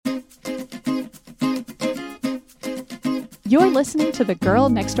You're listening to the Girl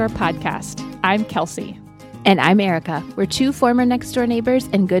Next Door podcast. I'm Kelsey. And I'm Erica. We're two former next door neighbors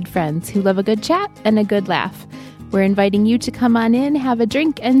and good friends who love a good chat and a good laugh. We're inviting you to come on in, have a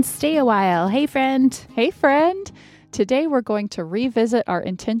drink, and stay a while. Hey, friend. Hey, friend. Today we're going to revisit our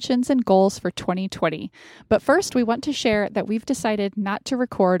intentions and goals for 2020. But first, we want to share that we've decided not to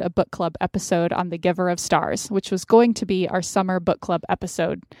record a book club episode on The Giver of Stars, which was going to be our summer book club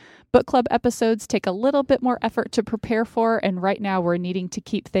episode. Book club episodes take a little bit more effort to prepare for, and right now we're needing to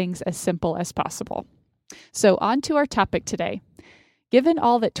keep things as simple as possible. So on to our topic today. Given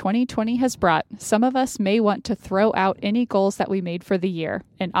all that 2020 has brought, some of us may want to throw out any goals that we made for the year,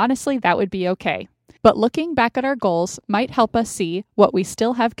 and honestly, that would be okay. But looking back at our goals might help us see what we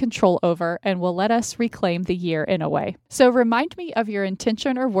still have control over and will let us reclaim the year in a way. So remind me of your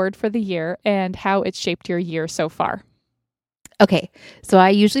intention or word for the year and how it's shaped your year so far. Okay, so I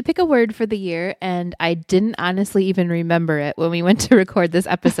usually pick a word for the year, and I didn't honestly even remember it when we went to record this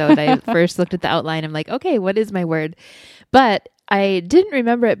episode. I first looked at the outline. I'm like, okay, what is my word? But I didn't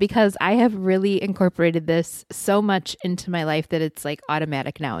remember it because I have really incorporated this so much into my life that it's like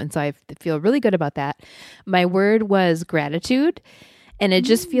automatic now. And so I feel really good about that. My word was gratitude, and it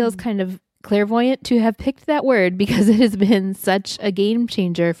just feels kind of clairvoyant to have picked that word because it has been such a game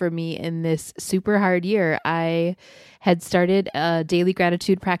changer for me in this super hard year. I had started a daily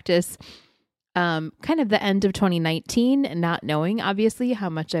gratitude practice kind of the end of 2019, not knowing obviously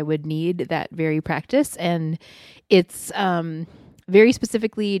how much I would need that very practice. And it's very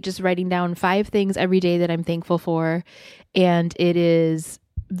specifically just writing down 5 things every day that I'm thankful for. And it is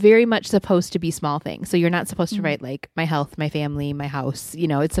very much supposed to be small things. So you're not supposed to write like my health, my family, my house. You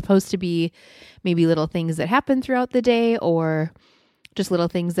know, it's supposed to be maybe little things that happen throughout the day or just little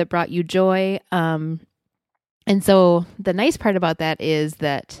things that brought you joy. And so the nice part about that is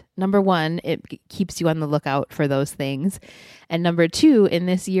that number 1, it keeps you on the lookout for those things. And number 2, in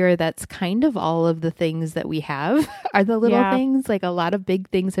this year, that's kind of all of the things that we have are the little things. Like a lot of big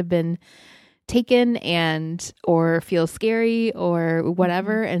things have been taken or feel scary or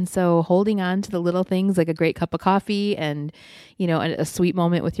whatever. And so holding on to the little things like a great cup of coffee and, you know, a sweet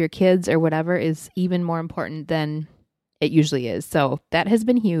moment with your kids or whatever is even more important than it usually is. So that has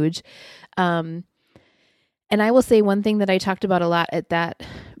been huge. And I will say one thing that I talked about a lot at that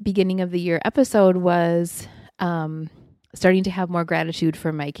beginning of the year episode was starting to have more gratitude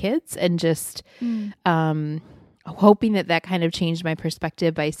for my kids and just hoping that kind of changed my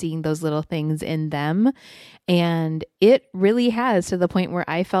perspective by seeing those little things in them. And it really has, to the point where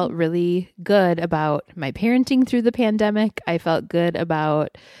I felt really good about my parenting through the pandemic. I felt good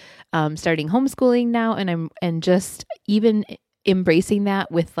about starting homeschooling now, and just even embracing that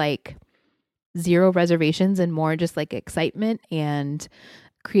with like 0 reservations and more just like excitement and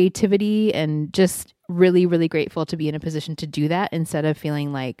creativity, and just really, really grateful to be in a position to do that instead of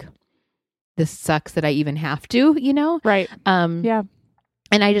feeling like this sucks that I even have to, you know? Right. Yeah.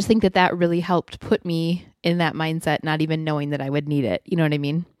 And I just think that really helped put me in that mindset, not even knowing that I would need it. You know what I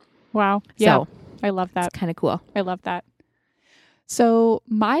mean? Wow. Yeah. So, I love that. It's kind of cool. I love that. So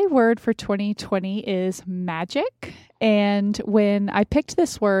my word for 2020 is magic. And when I picked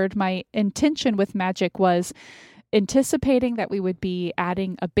this word, my intention with magic was anticipating that we would be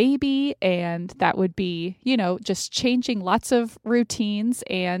adding a baby, and that would be, you know, just changing lots of routines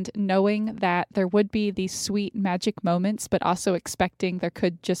and knowing that there would be these sweet magic moments, but also expecting there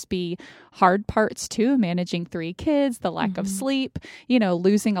could just be hard parts too, managing 3 kids, the lack of sleep, you know,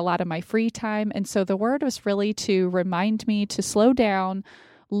 losing a lot of my free time. And so the word was really to remind me to slow down,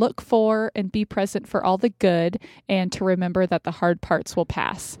 look for and be present for all the good, and to remember that the hard parts will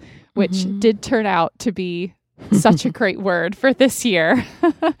pass, which did turn out to be such a great word for this year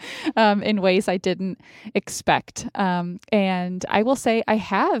in ways I didn't expect. And I will say I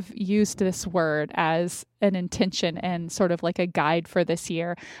have used this word as an intention and sort of like a guide for this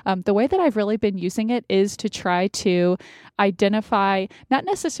year. The way that I've really been using it is to try to identify, not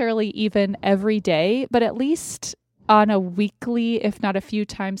necessarily even every day, but at least on a weekly, if not a few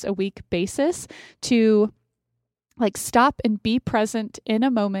times a week basis, to like stop and be present in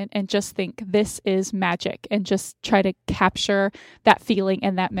a moment and just think this is magic, and just try to capture that feeling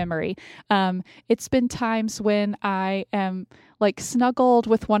and that memory. It's been times when I am like snuggled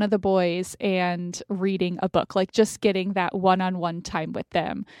with one of the boys and reading a book, like just getting that one-on-one time with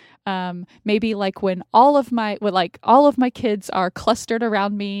them. Maybe like when all of my kids are clustered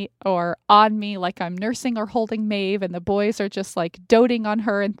around me or on me, like I'm nursing or holding Maeve, and the boys are just like doting on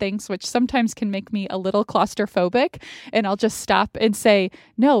her and things, which sometimes can make me a little claustrophobic. And I'll just stop and say,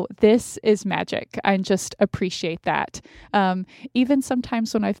 no, this is magic. And just appreciate that. Even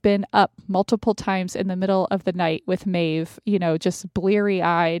sometimes when I've been up multiple times in the middle of the night with Maeve, just bleary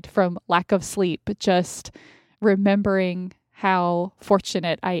eyed from lack of sleep, just remembering how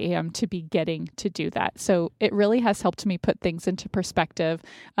fortunate I am to be getting to do that. So it really has helped me put things into perspective.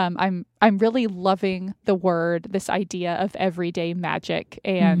 I'm really loving the word, this idea of everyday magic,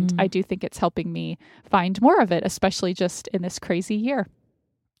 and I do think it's helping me find more of it, especially just in this crazy year.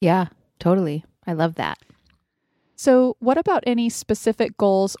 Yeah, totally. I love that. So what about any specific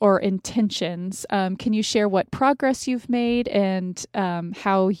goals or intentions? Can you share what progress you've made and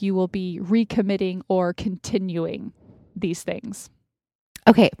how you will be recommitting or continuing these things?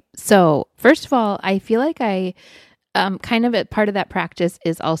 Okay. So first of all, I feel like I kind of part of that practice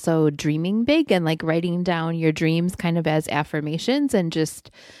is also dreaming big and like writing down your dreams kind of as affirmations and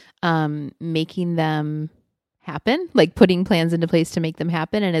just making them happen, like putting plans into place to make them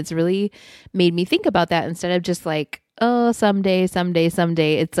happen. And it's really made me think about that instead of just like, oh, someday.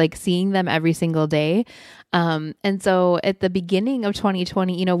 It's like seeing them every single day. And so at the beginning of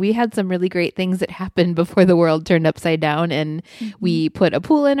 2020, we had some really great things that happened before the world turned upside down. And we put a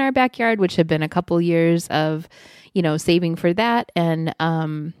pool in our backyard, which had been a couple years of, saving for that. And,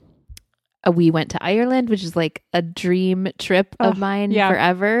 we went to Ireland, which is like a dream trip of mine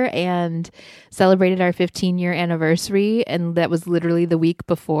forever, and celebrated our 15-year anniversary. And that was literally the week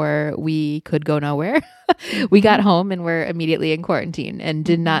before we could go nowhere. We got home and were immediately in quarantine and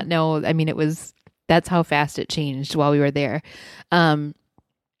did not know. I mean, that's how fast it changed while we were there. And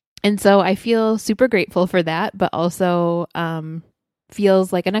so I feel super grateful for that, but also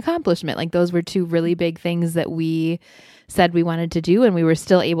feels like an accomplishment. Like those were two really big things that we said we wanted to do, and we were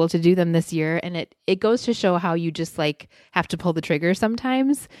still able to do them this year. And it goes to show how you just like have to pull the trigger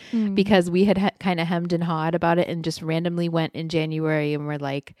sometimes, because we had kind of hemmed and hawed about it and just randomly went in January and we're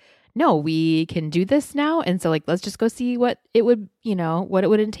like, no, we can do this now. And so like, let's just go see what it would, what it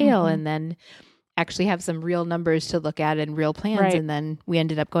would entail. And then actually have some real numbers to look at and real plans. Right. And then we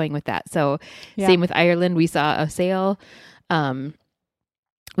ended up going with that. So same with Ireland, we saw a sale.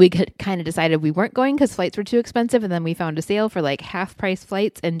 We kind of decided we weren't going because flights were too expensive. And then we found a sale for like half price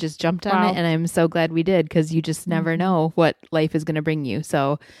flights and just jumped on it. And I'm so glad we did, because you just never know what life is going to bring you.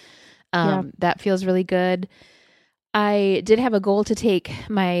 So that feels really good. I did have a goal to take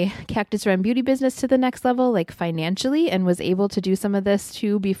my Cactus Run beauty business to the next level, like financially, and was able to do some of this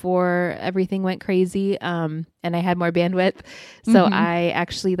too before everything went crazy. And I had more bandwidth. So I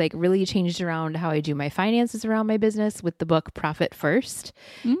actually like really changed around how I do my finances around my business with the book Profit First.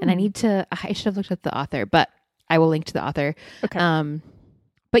 And I should have looked up the author, but I will link to the author. Okay.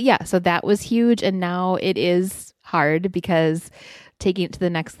 But yeah, so that was huge. And now it is hard because taking it to the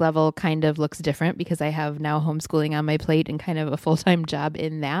next level kind of looks different, because I have now homeschooling on my plate and kind of a full-time job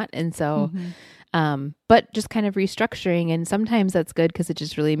in that. And so, but just kind of restructuring. And sometimes that's good because it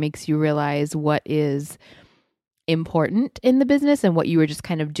just really makes you realize what is important in the business and what you were just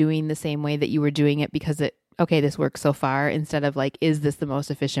kind of doing the same way that you were doing it because this works so far, instead of like, is this the most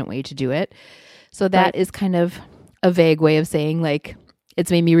efficient way to do it? So that is kind of a vague way of saying like, it's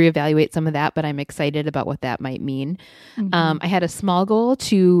made me reevaluate some of that, but I'm excited about what that might mean. I had a small goal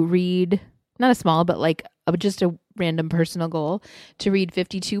to read, not a small, but like just a random personal goal to read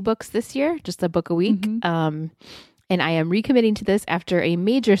 52 books this year, just a book a week. And I am recommitting to this after a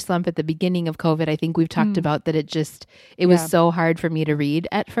major slump at the beginning of COVID. I think we've talked about that. It was so hard for me to read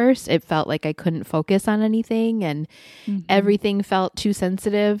at first. It felt like I couldn't focus on anything, and everything felt too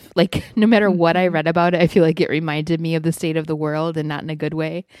sensitive. Like no matter what I read about it, I feel like it reminded me of the state of the world, and not in a good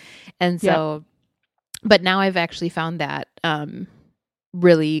way. And so, but now I've actually found that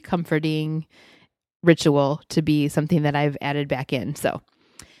really comforting ritual to be something that I've added back in. So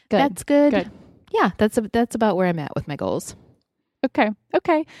that's good. Yeah, that's about where I'm at with my goals. Okay.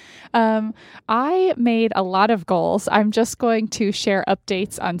 I made a lot of goals. I'm just going to share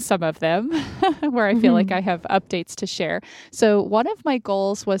updates on some of them where I feel like I have updates to share. So one of my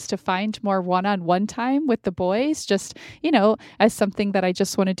goals was to find more one-on-one time with the boys, just, as something that I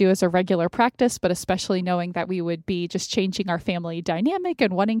just want to do as a regular practice, but especially knowing that we would be just changing our family dynamic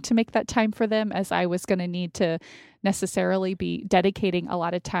and wanting to make that time for them, as I was going to need to necessarily be dedicating a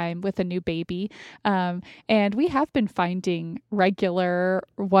lot of time with a new baby. And we have been finding regular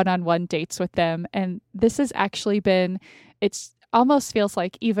one-on-one dates with them. And this has actually been, it's almost feels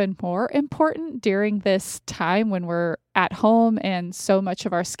like even more important during this time when we're at home and so much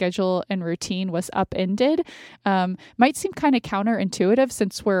of our schedule and routine was upended. Might seem kind of counterintuitive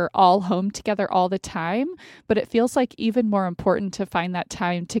since we're all home together all the time, but it feels like even more important to find that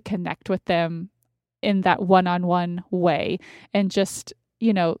time to connect with them in that one-on-one way and just,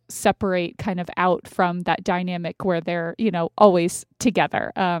 separate kind of out from that dynamic where they're, always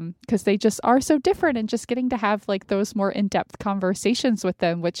together. Because they just are so different, and just getting to have like those more in-depth conversations with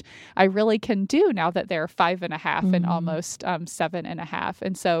them, which I really can do now that they're 5.5 and almost 7.5.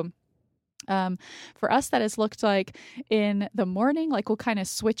 And so for us, that has looked like in the morning, like we'll kind of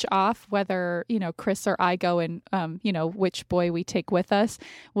switch off whether, Chris or I go and, which boy we take with us.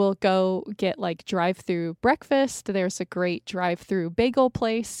 We'll go get like drive-through breakfast. There's a great drive-through bagel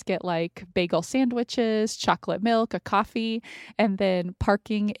place, get like bagel sandwiches, chocolate milk, a coffee, and then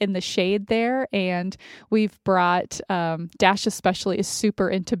parking in the shade there. And we've brought, Dash especially is super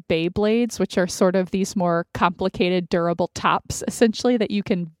into Beyblades, which are sort of these more complicated, durable tops, essentially, that you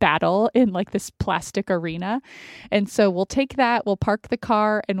can battle in like this plastic arena. And so we'll take that, we'll park the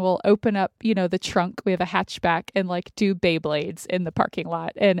car, and we'll open up, the trunk. We have a hatchback, and like do Beyblades in the parking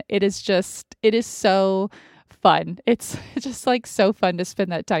lot. And it is so fun. It's just like so fun to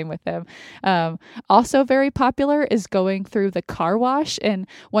spend that time with them. Also very popular is going through the car wash. And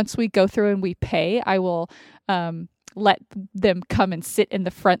once we go through and we pay, I will, let them come and sit in the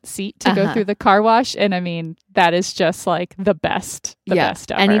front seat to go through the car wash. And I mean, that is just like the best ever.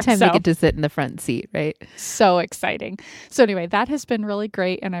 Anytime they get to sit in the front seat, right? So exciting. So anyway, that has been really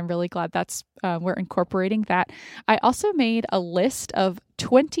great. And I'm really glad that's, we're incorporating that. I also made a list of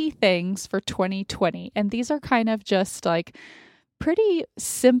 20 things for 2020. And these are kind of just like pretty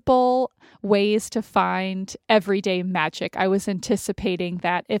simple ways to find everyday magic. I was anticipating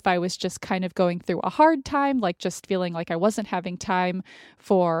that if I was just kind of going through a hard time, like just feeling like I wasn't having time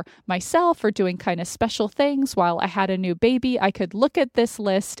for myself or doing kind of special things while I had a new baby, I could look at this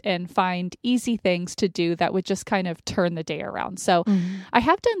list and find easy things to do that would just kind of turn the day around. So I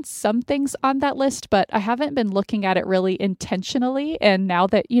have done some things on that list, but I haven't been looking at it really intentionally. And now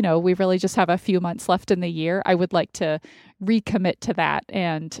that, we really just have a few months left in the year, I would like to recommit to that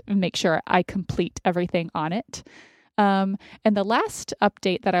and make sure I complete everything on it. And the last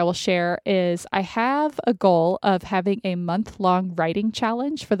update that I will share is I have a goal of having a month-long writing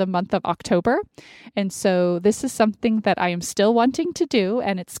challenge for the month of October. And so this is something that I am still wanting to do,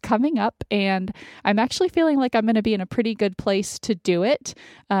 and it's coming up, and I'm actually feeling like I'm going to be in a pretty good place to do it.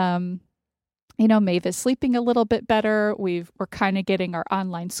 Maeve is sleeping a little bit better. We're kind of getting our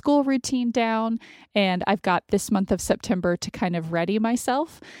online school routine down, and I've got this month of September to kind of ready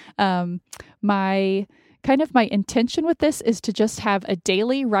myself. My intention with this is to just have a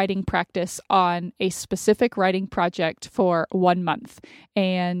daily writing practice on a specific writing project for 1 month.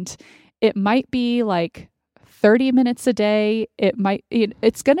 And it might be like 30 minutes a day.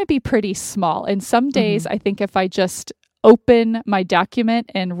 It's going to be pretty small. And some days, I think if I just open my document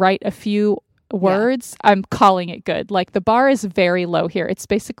and write a few words, I'm calling it good. Like the bar is very low here. It's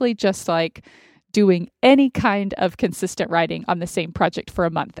basically just like doing any kind of consistent writing on the same project for a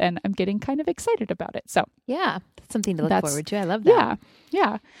month. And I'm getting kind of excited about it. So yeah, that's something to look forward to. I love that.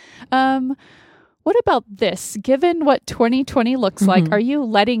 Yeah. What about this? Given what 2020 looks like, are you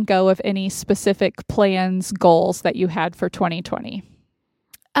letting go of any specific plans, goals that you had for 2020?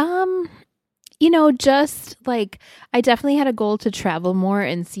 Just like I definitely had a goal to travel more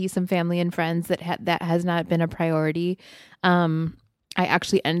and see some family and friends that has not been a priority. I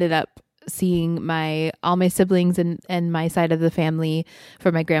actually ended up seeing all my siblings and my side of the family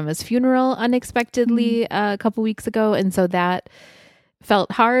for my grandma's funeral unexpectedly a couple weeks ago. And so that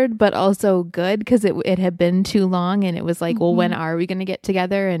felt hard, but also good because it had been too long, and it was like, well, when are we going to get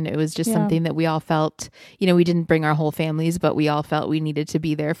together? And it was just something that we all felt, we didn't bring our whole families, but we all felt we needed to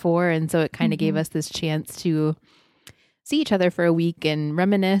be there for. And so it kind of gave us this chance to see each other for a week and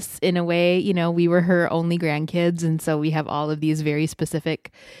reminisce in a way. We were her only grandkids, and so we have all of these very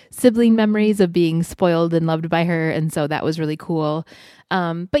specific sibling memories of being spoiled and loved by her. And so that was really cool.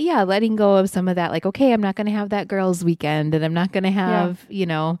 But yeah, letting go of some of that, like, okay, I'm not going to have that girls' weekend, and I'm not going to have,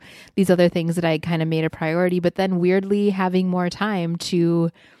 these other things that I kind of made a priority, but then weirdly having more time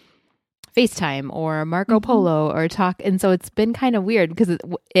to FaceTime or Marco Polo or talk. And so it's been kind of weird because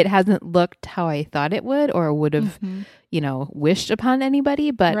it hasn't looked how I thought it would or would have, wished upon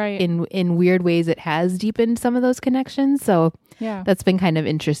anybody, but in weird ways, it has deepened some of those connections. So that's been kind of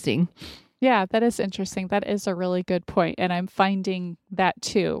interesting. Yeah, that is interesting. That is a really good point. And I'm finding that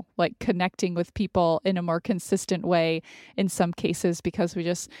too, like connecting with people in a more consistent way in some cases because we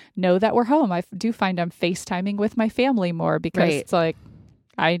just know that we're home. I do find I'm FaceTiming with my family more because Right. it's like,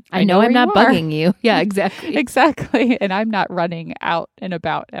 I know where I'm not you are. bugging you. Yeah, exactly. Exactly. And I'm not running out and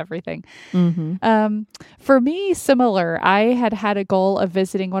about everything. Mm-hmm. For me, similar. I had a goal of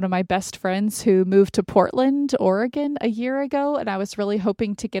visiting one of my best friends who moved to Portland, Oregon a year ago. And I was really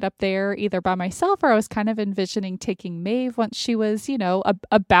hoping to get up there either by myself or I was kind of envisioning taking Maeve once she was,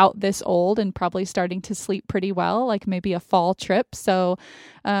 about this old and probably starting to sleep pretty well, like maybe a fall trip. So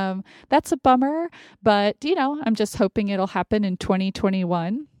that's a bummer. But, I'm just hoping it'll happen in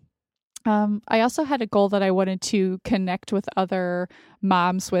 2021. I also had a goal that I wanted to connect with other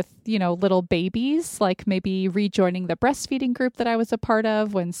moms with, little babies, like maybe rejoining the breastfeeding group that I was a part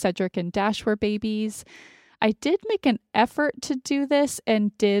of when Cedric and Dash were babies. I did make an effort to do this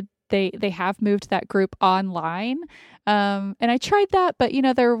and they have moved that group online. And I tried that, but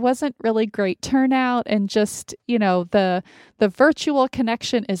there wasn't really great turnout and just, the virtual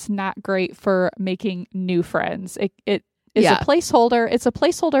connection is not great for making new friends. It is a placeholder. It's a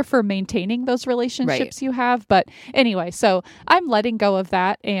placeholder for maintaining those relationships you have. But anyway, so I'm letting go of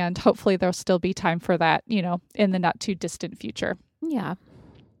that and hopefully there'll still be time for that, in the not too distant future. Yeah.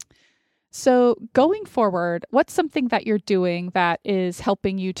 So going forward, what's something that you're doing that is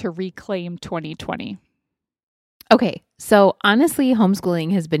helping you to reclaim 2020? Okay. So honestly,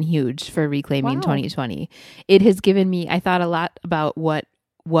 homeschooling has been huge for reclaiming 2020. It has given me, I thought a lot about what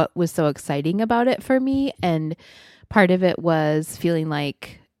was so exciting about it for me. And part of it was feeling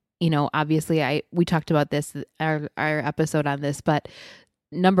like, obviously we talked about this, our episode on this, but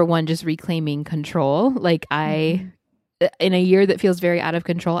number one, just reclaiming control. Like in a year that feels very out of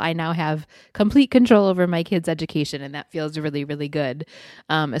control, I now have complete control over my kids' education. And that feels really, really good,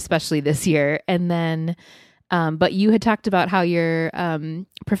 especially this year. And then, but you had talked about how your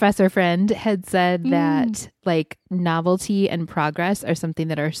professor friend had said that like novelty and progress are something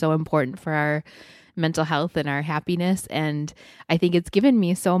that are so important for our mental health and our happiness. And I think it's given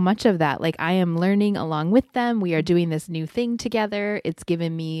me so much of that. Like I am learning along with them. We are doing this new thing together. It's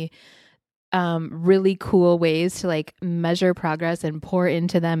given me really cool ways to like measure progress and pour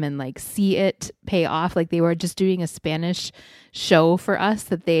into them and like see it pay off. Like they were just doing a Spanish show for us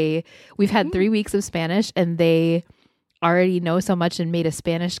that we've had 3 weeks of Spanish and they already know so much and made a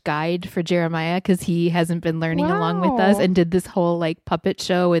Spanish guide for Jeremiah because he hasn't been learning along with us and did this whole like puppet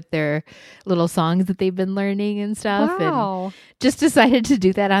show with their little songs that they've been learning and stuff and just decided to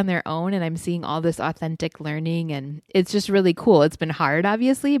do that on their own. And I'm seeing all this authentic learning and it's just really cool. It's been hard,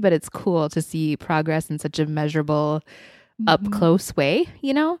 obviously, but it's cool to see progress in such a measurable up close way,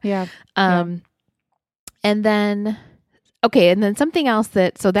 Yeah. And then okay. And then something else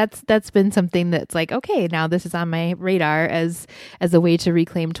that's been something that's like, okay, now this is on my radar as a way to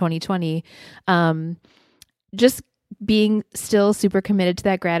reclaim 2020. Just being still super committed to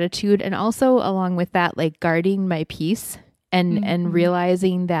that gratitude. And also along with that, like guarding my peace and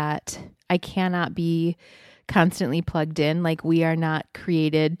realizing that I cannot be constantly plugged in. Like we are not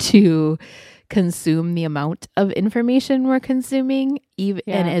created to consume the amount of information we're consuming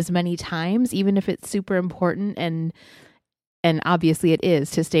and as many times, even if it's super important and obviously it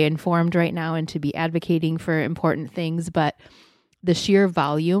is to stay informed right now and to be advocating for important things, but the sheer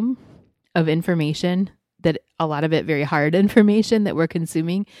volume of information that a lot of it very hard information that we're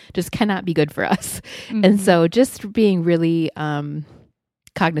consuming just cannot be good for us. And so just being really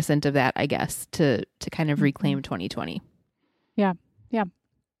cognizant of that, I guess, to kind of reclaim 2020. Yeah. Yeah.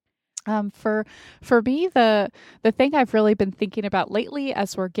 For me, the thing I've really been thinking about lately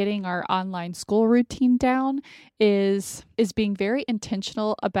as we're getting our online school routine down is being very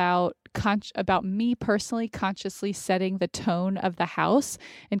intentional about me personally consciously setting the tone of the house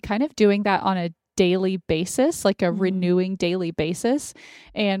and kind of doing that on a daily basis, like a renewing daily basis.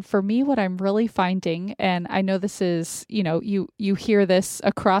 And for me, what I'm really finding, and I know this is, you hear this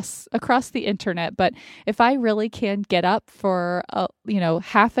across the internet, but if I really can get up for,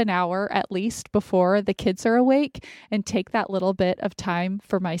 half an hour at least before the kids are awake and take that little bit of time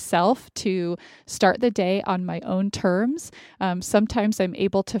for myself to start the day on my own terms. Sometimes I'm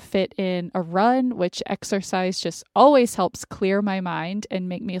able to fit in a run, which exercise just always helps clear my mind and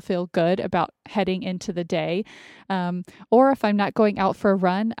make me feel good about heading into the day. Or if I'm not going out for a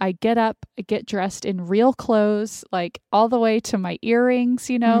run, I get up, I get dressed in real clothes, like all the way to my earrings,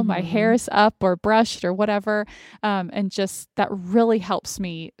 my hair's up or brushed or whatever. And just that really helps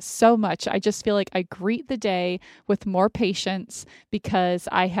me so much. I just feel like I greet the day with more patience because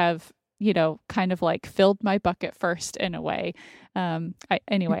I have kind of like filled my bucket first in a way.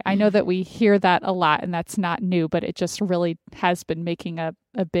 I know that we hear that a lot and that's not new, but it just really has been making a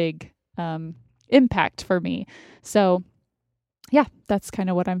big impact for me. So yeah, that's kind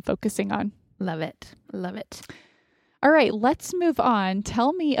of what I'm focusing on. Love it. Love it. All right, let's move on.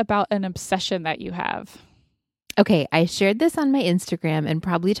 Tell me about an obsession that you have. Okay, I shared this on my Instagram and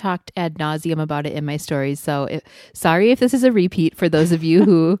probably talked ad nauseum about it in my stories. So sorry if this is a repeat for those of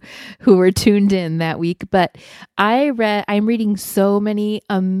you who were tuned in that week. But I'm reading so many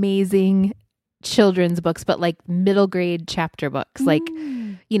amazing children's books, but like middle grade chapter books, like,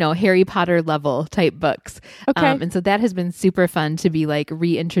 Harry Potter level type books. Okay. And so that has been super fun to be like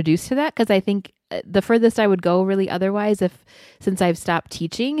reintroduced to that. Cause I think the furthest I would go really otherwise since I've stopped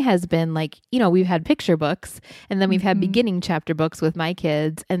teaching has been like, we've had picture books and then we've had beginning chapter books with my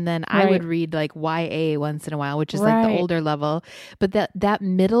kids. And then I would read like YA once in a while, which is like the older level, but that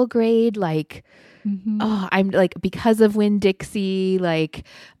middle grade, like, I'm like, because of Winn-Dixie, like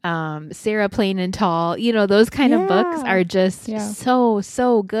Sarah Plain and Tall, those kind of books are just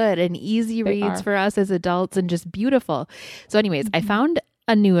so good and easy reads for us as adults and just beautiful. So anyways, I found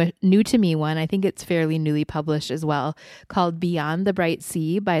a new to me one. I think it's fairly newly published as well, called Beyond the Bright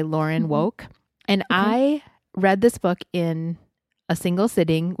Sea by Lauren Woke. And I read this book in a single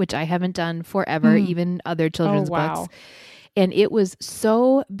sitting, which I haven't done forever, even other children's books. And it was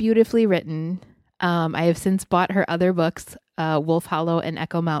so beautifully written. I have since bought her other books, Wolf Hollow and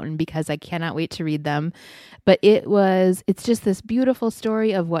Echo Mountain, because I cannot wait to read them. But it's just this beautiful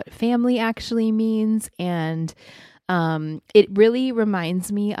story of what family actually means. And it really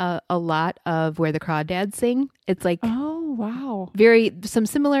reminds me a lot of Where the Crawdads Sing. It's like, oh, wow. Some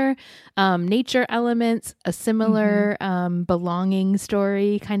similar nature elements, a similar belonging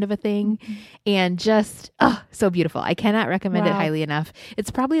story kind of a thing. And just, so beautiful. I cannot recommend it highly enough.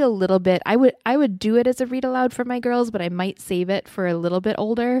 It's probably a little bit, I would do it as a read aloud for my girls, but I might save it for a little bit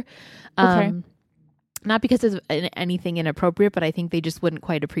older. Okay. Not because of anything inappropriate, but I think they just wouldn't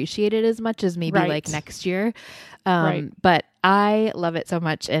quite appreciate it as much as maybe like next year. But I love it so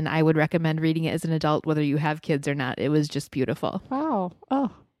much, and I would recommend reading it as an adult, whether you have kids or not. It was just beautiful. Wow. Oh,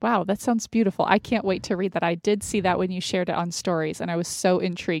 wow. That sounds beautiful. I can't wait to read that. I did see that when you shared it on stories, and I was so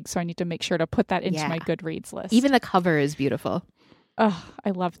intrigued. So I need to make sure to put that into my Goodreads list. Even the cover is beautiful. Oh, I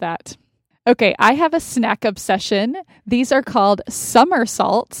love that. Okay, I have a snack obsession. These are called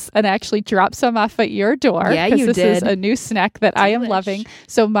somersaults, and I actually dropped some off at your door. Yeah, you this did. This is a new snack that I am loving.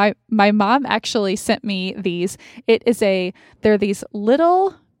 So my mom actually sent me these. They're these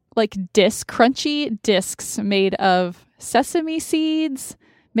little like crunchy discs made of sesame seeds,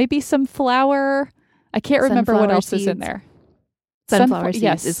 maybe some flour. I can't remember what else is in there. Sunflower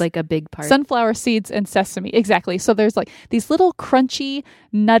seeds is like a big part. Sunflower seeds and sesame. Exactly. So there's like these little crunchy,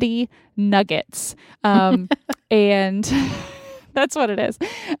 nutty nuggets. And that's what it is.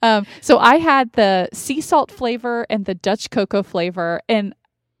 So I had the sea salt flavor and the Dutch cocoa flavor. And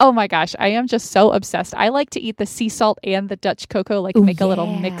oh my gosh, I am just so obsessed. I like to eat the sea salt and the Dutch cocoa, like make a little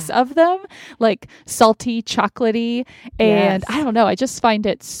mix of them, like salty, chocolatey. And I don't know, I just find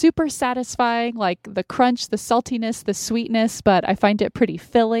it super satisfying, like the crunch, the saltiness, the sweetness, but I find it pretty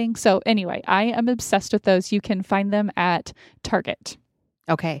filling. So anyway, I am obsessed with those. You can find them at Target.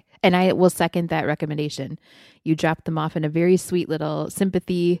 Okay. And I will second that recommendation. You dropped them off in a very sweet little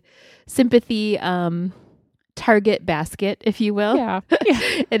sympathy, Target basket, if you will. Yeah.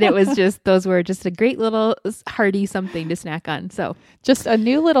 And it was those were just a great little hearty something to snack on. So just a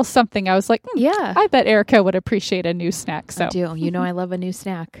new little something. I was like, I bet Erica would appreciate a new snack. So I do. I love a new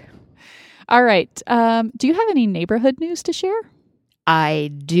snack. All right. Do you have any neighborhood news to share? I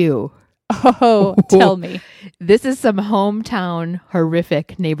do. Oh, tell me. This is some hometown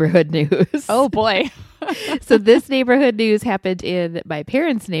horrific neighborhood news. Oh boy. So this neighborhood news happened in my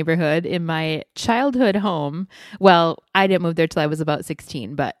parents' neighborhood in my childhood home. Well, I didn't move there till I was about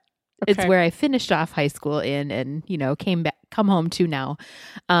 16, but it's where I finished off high school in and, come home to now.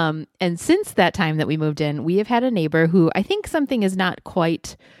 And since that time that we moved in, we have had a neighbor who I think something is not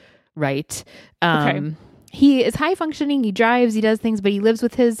quite right. He is high functioning. He drives, he does things, but he lives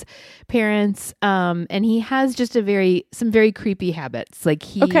with his parents. And he has just some very creepy habits. Like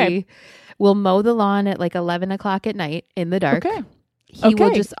he will mow the lawn at like 11 o'clock at night in the dark. He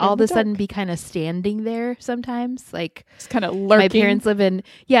will just all of a sudden be kind of standing there sometimes. Like it's kind of lurking. My parents live in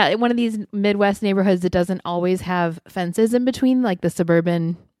one of these Midwest neighborhoods that doesn't always have fences in between, like the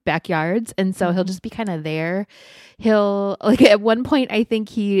suburban backyards. And so he'll just be kind of there. He'll like at one point, I think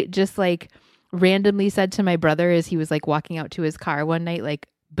he just like randomly said to my brother as he was like walking out to his car one night, like,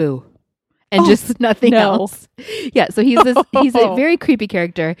 boo. and just nothing no. else. Yeah. So he's a Oh. very creepy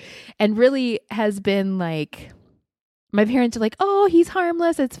character, and really has been like, my parents are like, oh, he's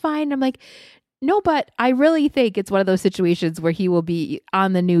harmless. It's fine. I'm like, no, but I really think it's one of those situations where he will be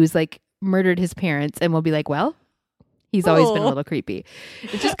on the news, like murdered his parents, and we'll be like, well, he's always been a little creepy.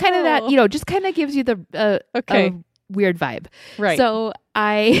 It's just kind of that, just kind of gives you the a weird vibe. Right. So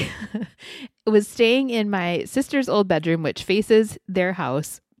I was staying in my sister's old bedroom, which faces their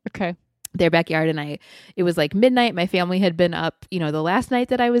house. Okay. Their backyard. And it was like midnight. My family had been up, the last night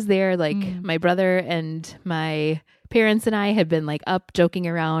that I was there, like my brother and my parents and I had been like up joking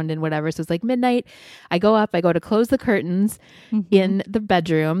around and whatever. So it's like midnight. I go up, I go to close the curtains in the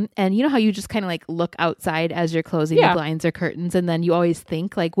bedroom. And you know how you just kind of like look outside as you're closing the blinds or curtains. And then you always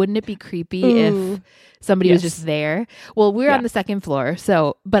think like, wouldn't it be creepy if somebody was just there? Well, we're on the second floor.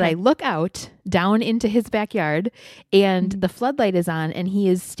 So, but I look out down into his backyard and the floodlight is on and he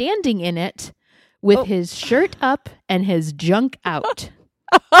is standing in it with his shirt up and his junk out.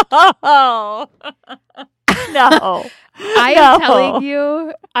 Oh, no. I am telling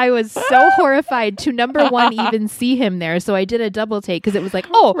you, I was so horrified to number one, even see him there. So I did a double take because it was like,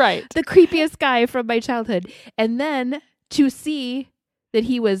 the creepiest guy from my childhood. And then to see that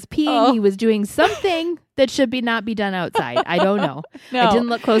he was peeing, he was doing something that should not be done outside. I don't know. No. I didn't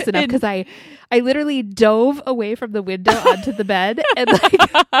look close enough because I literally dove away from the window onto the bed and like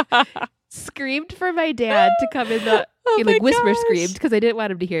screamed for my dad to come in the whisper screamed because I didn't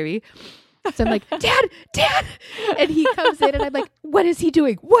want him to hear me. So I'm like, Dad. And he comes in and I'm like, what is he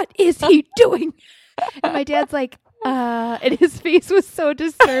doing? What is he doing? And my dad's like, and his face was so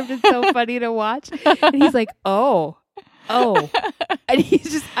disturbed and so funny to watch. And he's like, oh. And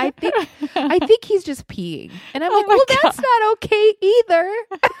he's just, I think he's just peeing. And I'm like, well, that's not okay either.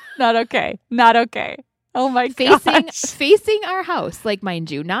 Not okay. Oh my god. Facing our house, like,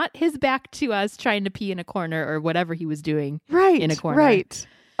 mind you, not his back to us trying to pee in a corner or whatever he was doing in a corner. Right.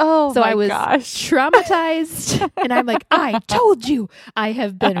 Oh, so my I was gosh. traumatized and I'm like, I told you I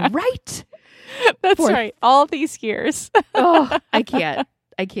have been right. That's right. All these years. I can't.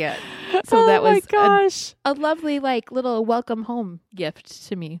 So that was a lovely, like, little welcome home gift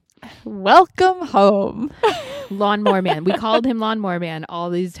to me. Welcome home. Lawnmower Man. We called him Lawnmower Man all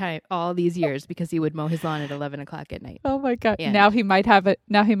these years because he would mow his lawn at 11 o'clock at night. Oh my god. And now he might have a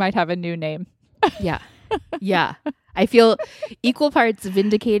new name. Yeah. I feel equal parts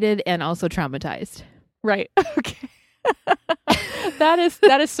vindicated and also traumatized. Right. Okay. That is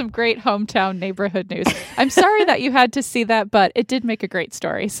some great hometown neighborhood news. I'm sorry that you had to see that, but it did make a great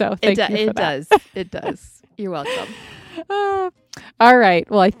story. So thank you for that. It does. You're welcome. All right.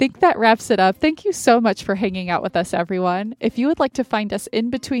 Well, I think that wraps it up. Thank you so much for hanging out with us, everyone. If you would like to find us in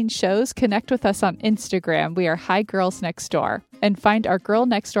between shows, connect with us on Instagram. We are Hi Girls Next Door. And find our Girl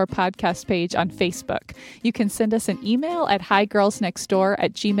Next Door podcast page on Facebook. You can send us an email at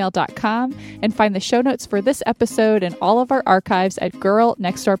higirlsnextdoor@gmail.com and find the show notes for this episode and all of our archives at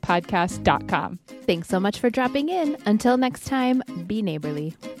girlnextdoorpodcast.com. Thanks so much for dropping in. Until next time, be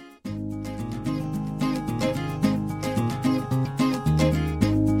neighborly.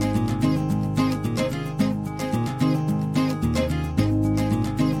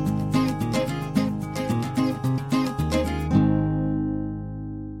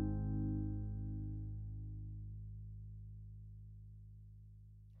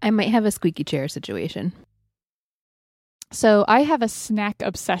 I might have a squeaky chair situation. So I have a snack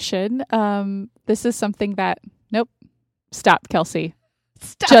obsession. This is something that, nope. Stop, Kelsey.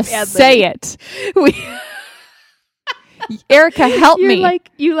 Stop, just Adley. Say it. Erica, help me.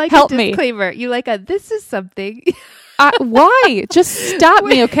 You like help a disclaimer. You like this is something. Why? Just stop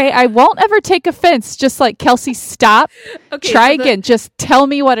me, okay? I won't ever take offense. Just like, Kelsey, stop. Okay, Try again. Just tell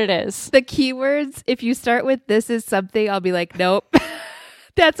me what it is. The keywords, if you start with this is something, I'll be like, nope.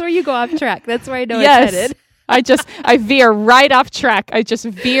 That's where you go off track. That's where I know it's headed. I veer right off track. I just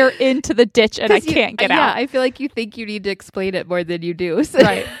veer into the ditch and I can't get out. Yeah, I feel like you think you need to explain it more than you do. So.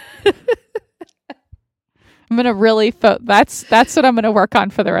 Right. I'm going to really that's what I'm going to work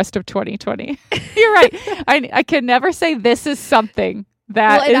on for the rest of 2020. You're right. I can never say this is something.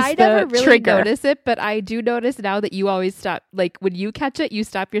 That is I never really trigger. notice it, but I do notice now that you always stop. Like when you catch it, you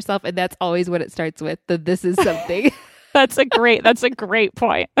stop yourself, and that's always what it starts with. This is something. That's a great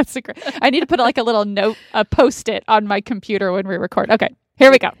point. I need to put like a little note, a Post-it on my computer when we record. Okay, here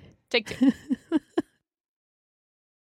we go. Take two.